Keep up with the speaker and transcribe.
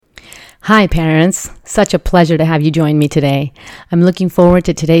Hi, parents. Such a pleasure to have you join me today. I'm looking forward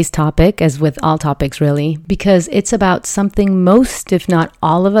to today's topic, as with all topics really, because it's about something most, if not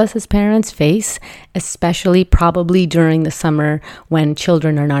all of us as parents face, especially probably during the summer when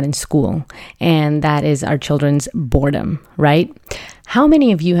children are not in school, and that is our children's boredom, right? How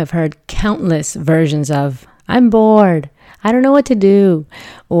many of you have heard countless versions of, "I'm bored, I don't know what to do,"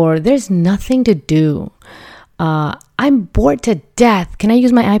 or "there's nothing to do," "I'm bored to death, can I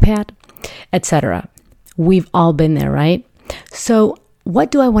use my iPad?" etc. We've all been there, right? So what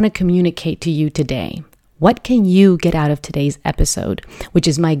do I want to communicate to you today? What can you get out of today's episode, which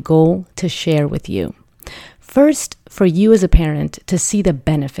is my goal to share with you? First, for you as a parent to see the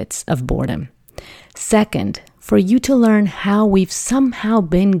benefits of boredom. Second, for you to learn how we've somehow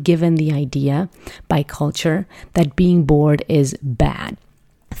been given the idea by culture that being bored is bad.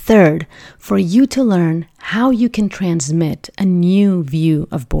 Third, for you to learn how you can transmit a new view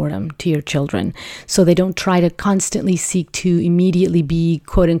of boredom to your children so they don't try to constantly seek to immediately be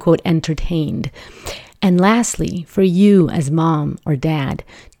quote unquote entertained. And lastly, for you as mom or dad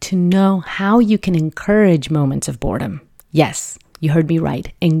to know how you can encourage moments of boredom. Yes, you heard me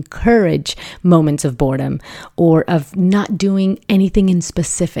right. Encourage moments of boredom or of not doing anything in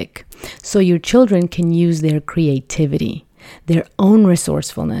specific so your children can use their creativity, their own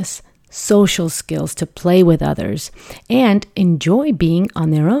resourcefulness, social skills to play with others, and enjoy being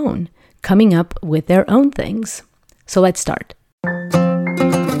on their own, coming up with their own things. So let's start.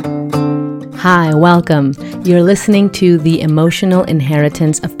 Hi, welcome. You're listening to the Emotional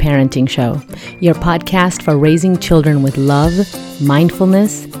Inheritance of Parenting show, your podcast for raising children with love,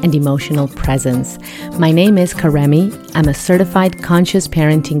 mindfulness, and emotional presence. My name is Karemi. I'm a certified conscious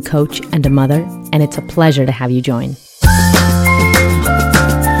parenting coach and a mother, and it's a pleasure to have you join.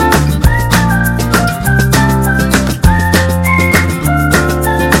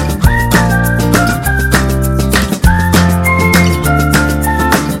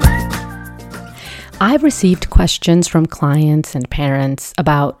 I've received questions from clients and parents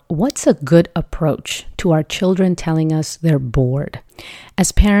about what's a good approach to our children telling us they're bored.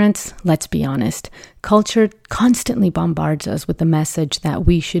 As parents, let's be honest, culture constantly bombards us with the message that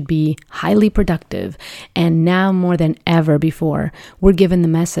we should be highly productive, and now more than ever before, we're given the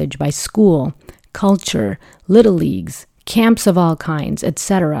message by school, culture, little leagues, camps of all kinds,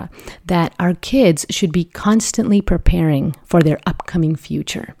 etc., that our kids should be constantly preparing for their upcoming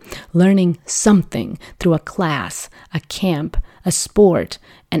future, learning something through a class, a camp, a sport,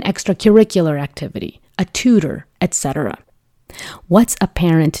 an extracurricular activity, a tutor, etc. What's a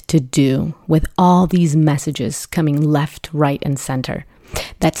parent to do with all these messages coming left, right, and center?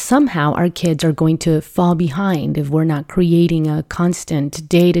 That somehow our kids are going to fall behind if we're not creating a constant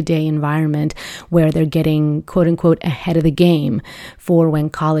day-to-day environment where they're getting quote-unquote ahead of the game for when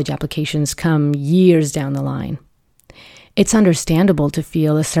college applications come years down the line. It's understandable to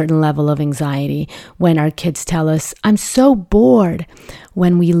feel a certain level of anxiety when our kids tell us, "I'm so bored."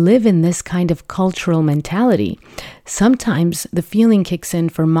 When we live in this kind of cultural mentality, sometimes the feeling kicks in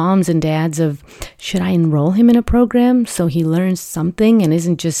for moms and dads of, should I enroll him in a program so he learns something and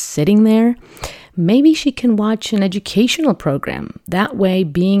isn't just sitting there? Maybe she can watch an educational program. That way,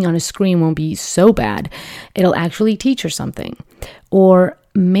 being on a screen won't be so bad. It'll actually teach her something. Or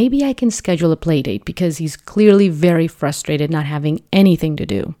maybe I can schedule a play date because he's clearly very frustrated not having anything to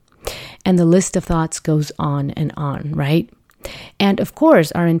do. And the list of thoughts goes on, right? And of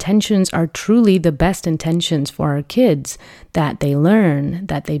course, our intentions are truly the best intentions for our kids, that they learn,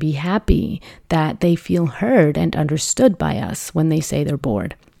 that they be happy, that they feel heard and understood by us when they say they're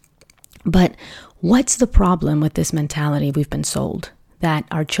bored. But what's the problem with this mentality we've been sold? That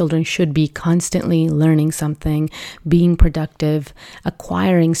our children should be constantly learning something, being productive,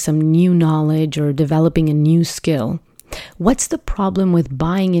 acquiring some new knowledge, or developing a new skill. What's the problem with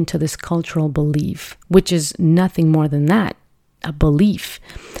buying into this cultural belief, which is nothing more than that, a belief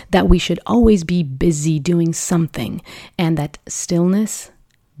that we should always be busy doing something, and that stillness,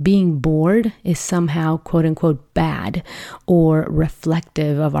 being bored, is somehow quote unquote bad or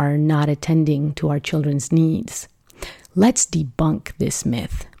reflective of our not attending to our children's needs? Let's debunk this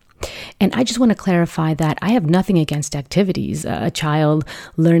myth. And I just want to clarify that I have nothing against activities, a child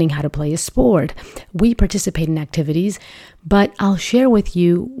learning how to play a sport. We participate in activities, but I'll share with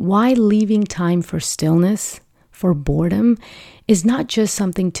you why leaving time for stillness, for boredom, is not just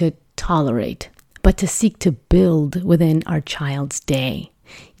something to tolerate, but to seek to build within our child's day.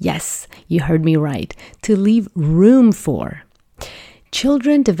 Yes, you heard me right, to leave room for.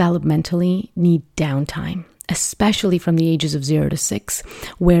 Children developmentally need downtime, especially from the ages of 0 to 6,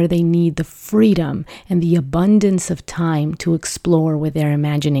 where they need the freedom and the abundance of time to explore with their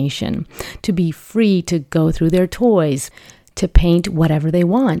imagination, to be free to go through their toys, to paint whatever they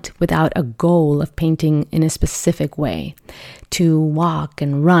want without a goal of painting in a specific way, to walk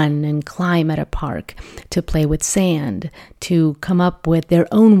and run and climb at a park, to play with sand, to come up with their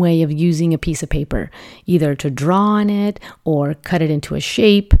own way of using a piece of paper, either to draw on it or cut it into a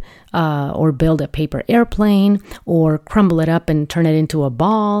shape, or build a paper airplane, or crumble it up and turn it into a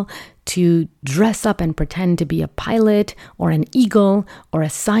ball, to dress up and pretend to be a pilot or an eagle or a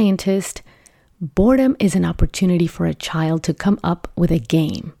scientist. Boredom is an opportunity for a child to come up with a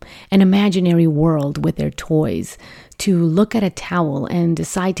game, an imaginary world with their toys, to look at a towel and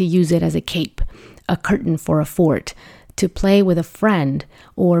decide to use it as a cape, a curtain for a fort, to play with a friend,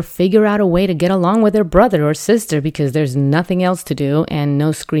 or figure out a way to get along with their brother or sister because there's nothing else to do and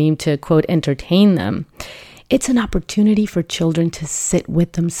no screen to, quote, entertain them. It's an opportunity for children to sit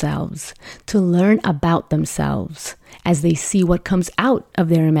with themselves, to learn about themselves as they see what comes out of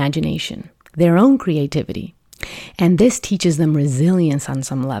their imagination, their own creativity. And this teaches them resilience on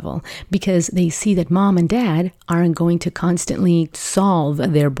some level because they see that mom and dad aren't going to constantly solve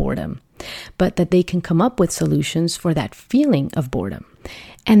their boredom, but that they can come up with solutions for that feeling of boredom.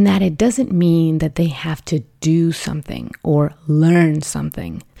 And that it doesn't mean that they have to do something or learn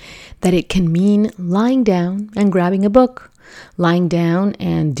something, that it can mean lying down and grabbing a book, lying down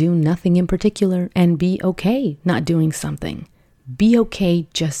and do nothing in particular and be okay not doing something. Be okay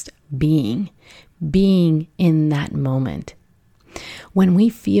just being in that moment. When we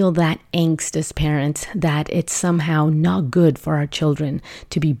feel that angst as parents, that it's somehow not good for our children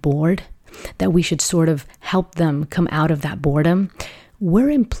to be bored, that we should sort of help them come out of that boredom, we're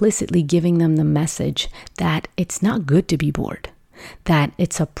implicitly giving them the message that it's not good to be bored, that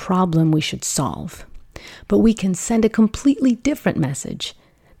it's a problem we should solve. But we can send a completely different message,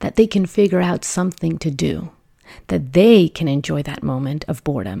 that they can figure out something to do, that they can enjoy that moment of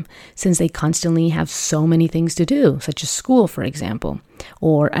boredom since they constantly have so many things to do, such as school, for example,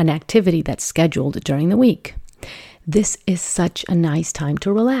 or an activity that's scheduled during the week. This is such a nice time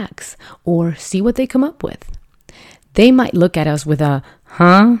to relax or see what they come up with. They might look at us with a,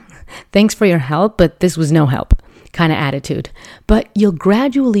 thanks for your help, but this was no help kind of attitude. But you'll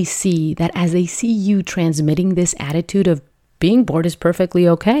gradually see that as they see you transmitting this attitude of being bored is perfectly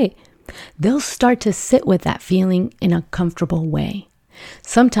okay, they'll start to sit with that feeling in a comfortable way.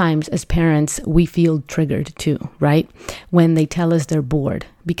 Sometimes as parents, we feel triggered too, right? When they tell us they're bored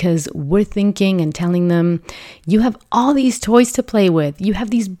because we're thinking and telling them, you have all these toys to play with. You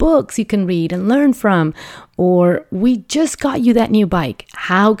have these books you can read and learn from, or we just got you that new bike.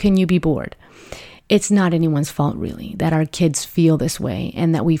 How can you be bored? It's not anyone's fault really that our kids feel this way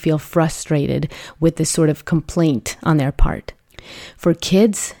and that we feel frustrated with this sort of complaint on their part. For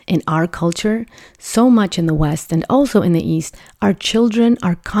kids in our culture, so much in the West and also in the East, our children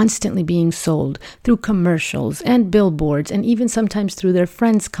are constantly being sold through commercials and billboards and even sometimes through their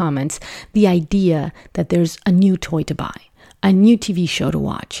friends' comments, the idea that there's a new toy to buy, a new TV show to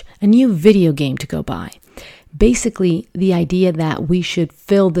watch, a new video game to go buy. Basically, the idea that we should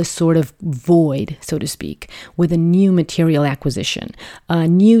fill this sort of void, so to speak, with a new material acquisition, a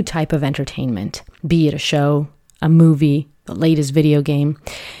new type of entertainment, be it a show, a movie, the latest video game.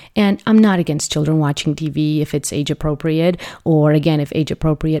 And I'm not against children watching TV if it's age appropriate, or again, if age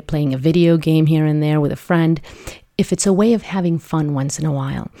appropriate, playing a video game here and there with a friend, if it's a way of having fun once in a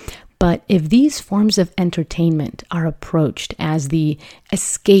while. But if these forms of entertainment are approached as the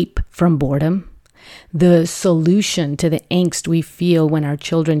escape from boredom, the solution to the angst we feel when our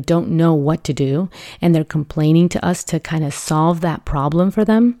children don't know what to do and they're complaining to us to kind of solve that problem for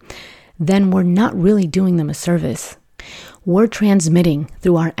them, then we're not really doing them a service. We're transmitting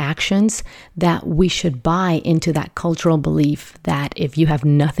through our actions that we should buy into that cultural belief that if you have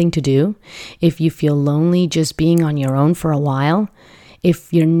nothing to do, if you feel lonely just being on your own for a while,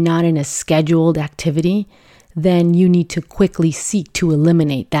 if you're not in a scheduled activity, then you need to quickly seek to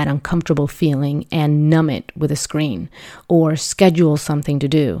eliminate that uncomfortable feeling and numb it with a screen or schedule something to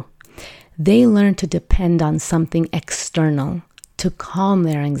do. They learn to depend on something external to calm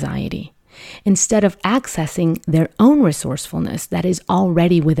their anxiety, instead of accessing their own resourcefulness that is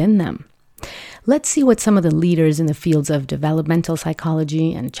already within them. Let's see what some of the leaders in the fields of developmental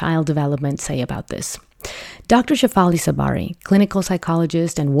psychology and child development say about this. Dr. Shefali Sabari, clinical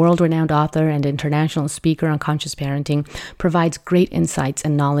psychologist and world-renowned author and international speaker on conscious parenting, provides great insights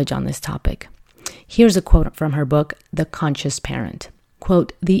and knowledge on this topic. Here's a quote from her book, The Conscious Parent.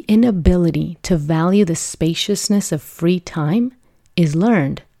 Quote, "The inability to value the spaciousness of free time is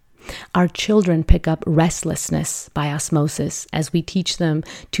learned. Our children pick up restlessness by osmosis as we teach them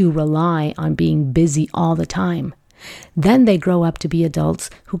to rely on being busy all the time. Then they grow up to be adults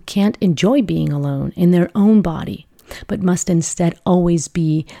who can't enjoy being alone in their own body, but must instead always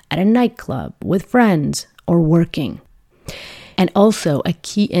be at a nightclub with friends or working. And also a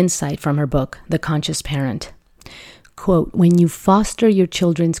key insight from her book, The Conscious Parent. Quote, when you foster your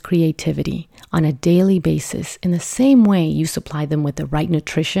children's creativity on a daily basis in the same way you supply them with the right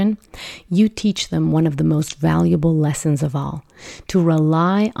nutrition, you teach them one of the most valuable lessons of all, to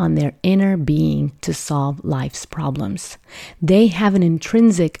rely on their inner being to solve life's problems. They have an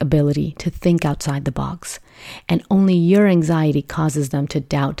intrinsic ability to think outside the box, and only your anxiety causes them to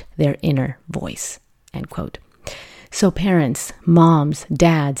doubt their inner voice. End quote. So parents, moms,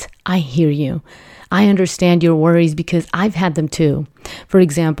 dads, I hear you. I understand your worries because I've had them too. For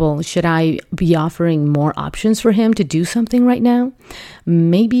example, should I be offering more options for him to do something right now?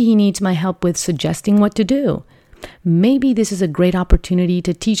 Maybe he needs my help with suggesting what to do. Maybe this is a great opportunity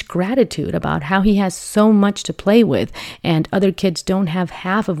to teach gratitude about how he has so much to play with and other kids don't have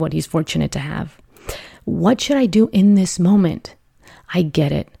half of what he's fortunate to have. What should I do in this moment? I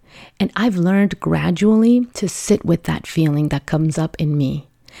get it. And I've learned gradually to sit with that feeling that comes up in me,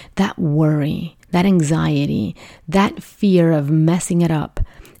 that worry, that anxiety, that fear of messing it up,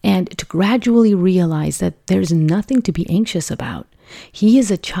 and to gradually realize that there's nothing to be anxious about. He is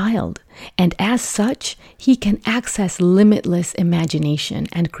a child, and as such, he can access limitless imagination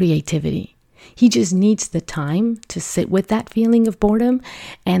and creativity. He just needs the time to sit with that feeling of boredom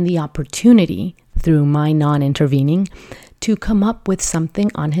and the opportunity, through my non-intervening, to come up with something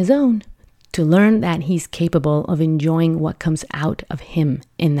on his own, to learn that he's capable of enjoying what comes out of him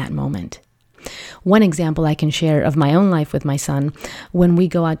in that moment. One example I can share of my own life with my son, when we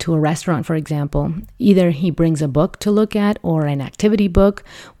go out to a restaurant, for example, either he brings a book to look at or an activity book,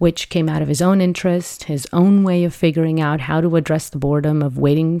 which came out of his own interest, his own way of figuring out how to address the boredom of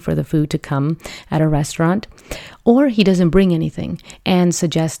waiting for the food to come at a restaurant, or he doesn't bring anything and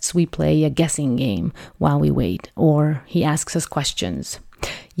suggests we play a guessing game while we wait, or he asks us questions.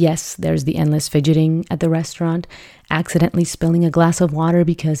 Yes, there's the endless fidgeting at the restaurant, accidentally spilling a glass of water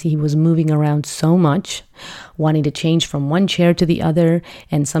because he was moving around so much, wanting to change from one chair to the other,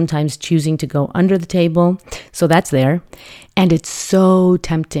 and sometimes choosing to go under the table. So that's there. And it's so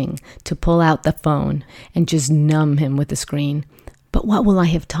tempting to pull out the phone and just numb him with the screen. But what will I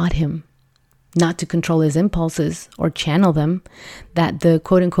have taught him? Not to control his impulses or channel them, that the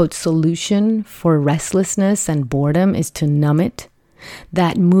quote-unquote solution for restlessness and boredom is to numb it,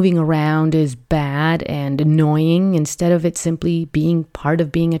 that moving around is bad and annoying instead of it simply being part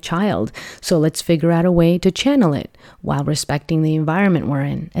of being a child. So let's figure out a way to channel it while respecting the environment we're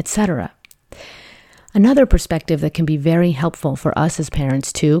in, etc. Another perspective that can be very helpful for us as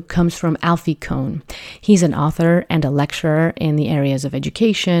parents too comes from Alfie Kohn. He's an author and a lecturer in the areas of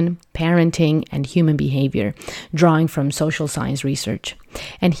education, parenting, and human behavior, drawing from social science research.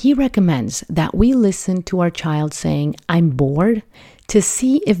 And he recommends that we listen to our child saying, "I'm bored," to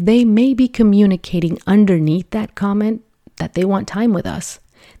see if they may be communicating underneath that comment that they want time with us,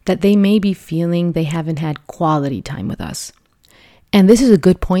 that they may be feeling they haven't had quality time with us. And this is a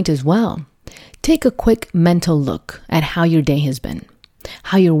good point as well. Take a quick mental look at how your day has been,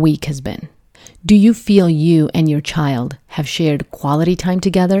 how your week has been. Do you feel you and your child have shared quality time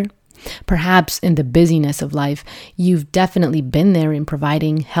together? Perhaps in the busyness of life, you've definitely been there in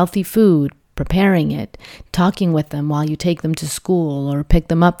providing healthy food, preparing it, talking with them while you take them to school or pick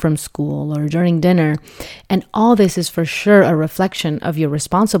them up from school or during dinner. And all this is for sure a reflection of your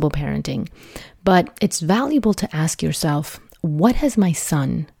responsible parenting. But it's valuable to ask yourself, what has my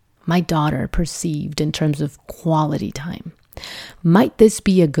son, my daughter perceived in terms of quality time? Might this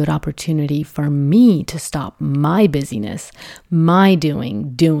be a good opportunity for me to stop my busyness, my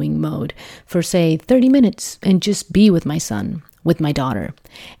doing mode for say 30 minutes and just be with my son, with my daughter?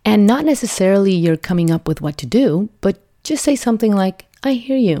 And not necessarily you're coming up with what to do, but just say something like, "I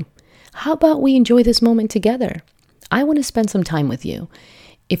hear you. How about we enjoy this moment together? I want to spend some time with you.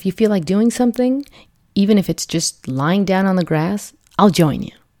 If you feel like doing something, even if it's just lying down on the grass, I'll join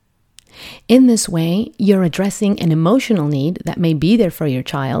you." In this way, you're addressing an emotional need that may be there for your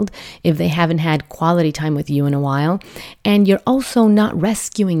child if they haven't had quality time with you in a while, and you're also not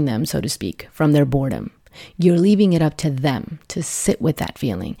rescuing them, so to speak, from their boredom. You're leaving it up to them to sit with that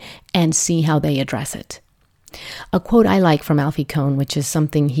feeling and see how they address it. A quote I like from Alfie Kohn, which is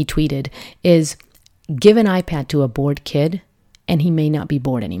something he tweeted, is, "Give an iPad to a bored kid, and he may not be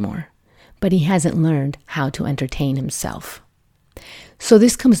bored anymore, but he hasn't learned how to entertain himself." So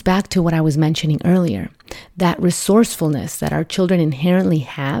this comes back to what I was mentioning earlier, that resourcefulness that our children inherently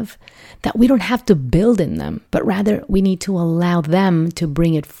have, that we don't have to build in them, but rather we need to allow them to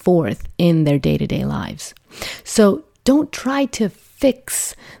bring it forth in their day-to-day lives. So don't try to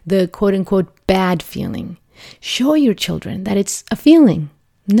fix the quote-unquote bad feeling. Show your children that it's a feeling,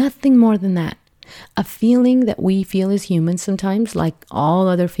 nothing more than that. A feeling that we feel as humans sometimes, like all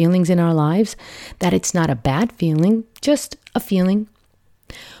other feelings in our lives, that it's not a bad feeling, just a feeling.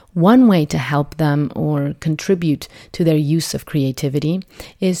 One way to help them or contribute to their use of creativity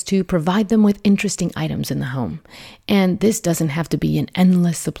is to provide them with interesting items in the home. And this doesn't have to be an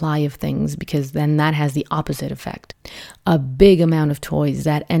endless supply of things, because then that has the opposite effect. A big amount of toys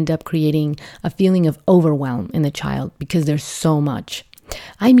that end up creating a feeling of overwhelm in the child because there's so much.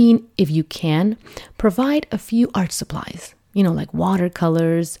 I mean, if you can, provide a few art supplies, like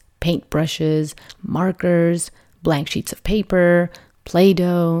watercolors, paintbrushes, markers, blank sheets of paper,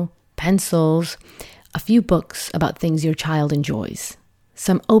 Play-Doh, pencils, a few books about things your child enjoys,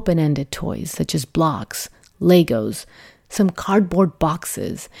 some open-ended toys such as blocks, Legos, some cardboard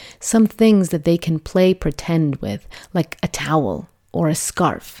boxes, some things that they can play pretend with, like a towel or a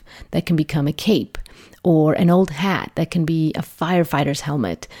scarf that can become a cape, or an old hat that can be a firefighter's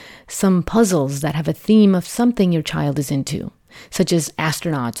helmet, some puzzles that have a theme of something your child is into, such as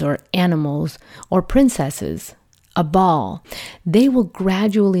astronauts or animals or princesses, a ball. They will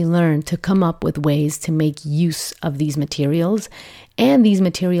gradually learn to come up with ways to make use of these materials, and these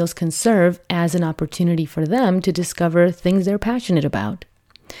materials can serve as an opportunity for them to discover things they're passionate about.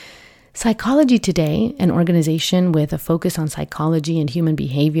 Psychology Today, an organization with a focus on psychology and human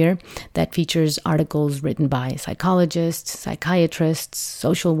behavior that features articles written by psychologists, psychiatrists,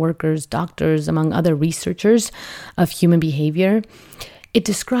 social workers, doctors, among other researchers of human behavior, it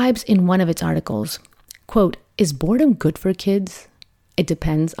describes in one of its articles, quote, "Is boredom good for kids? It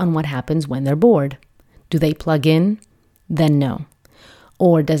depends on what happens when they're bored. Do they plug in? Then no.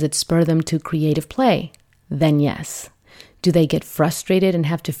 Or does it spur them to creative play? Then yes. Do they get frustrated and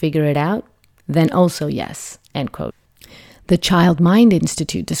have to figure it out? Then also yes," end quote. The Child Mind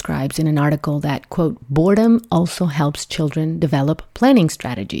Institute describes in an article that, quote, "Boredom also helps children develop planning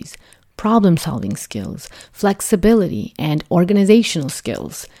strategies, problem-solving skills, flexibility, and organizational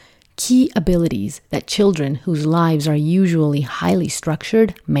skills, key abilities that children whose lives are usually highly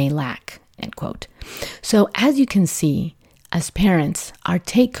structured may lack," end quote. So as you can see, as parents, our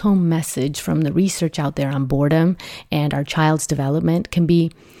take-home message from the research out there on boredom and our child's development can be,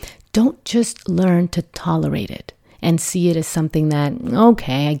 don't just learn to tolerate it and see it as something that,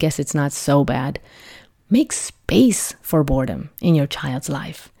 okay, I guess it's not so bad. Make space for boredom in your child's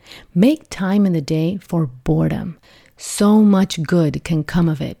life. Make time in the day for boredom. So much good can come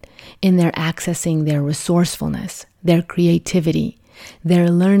of it in their accessing their resourcefulness, their creativity, their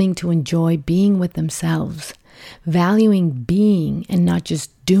learning to enjoy being with themselves, valuing being and not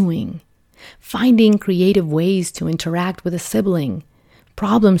just doing, finding creative ways to interact with a sibling,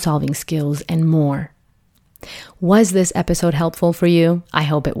 problem-solving skills, and more. Was this episode helpful for you? I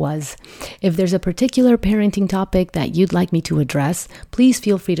hope it was. If there's a particular parenting topic that you'd like me to address, please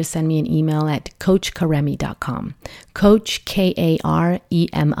feel free to send me an email at coachkaremi.com,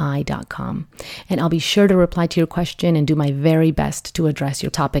 coachkaremi.com, and I'll be sure to reply to your question and do my very best to address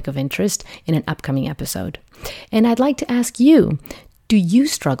your topic of interest in an upcoming episode. And I'd like to ask you, do you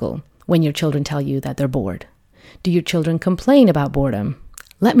struggle when your children tell you that they're bored? Do your children complain about boredom?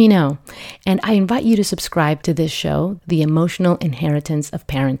 Let me know. And I invite you to subscribe to this show, the Emotional Inheritance of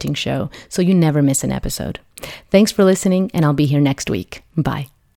Parenting show, so you never miss an episode. Thanks for listening, and I'll be here next week. Bye.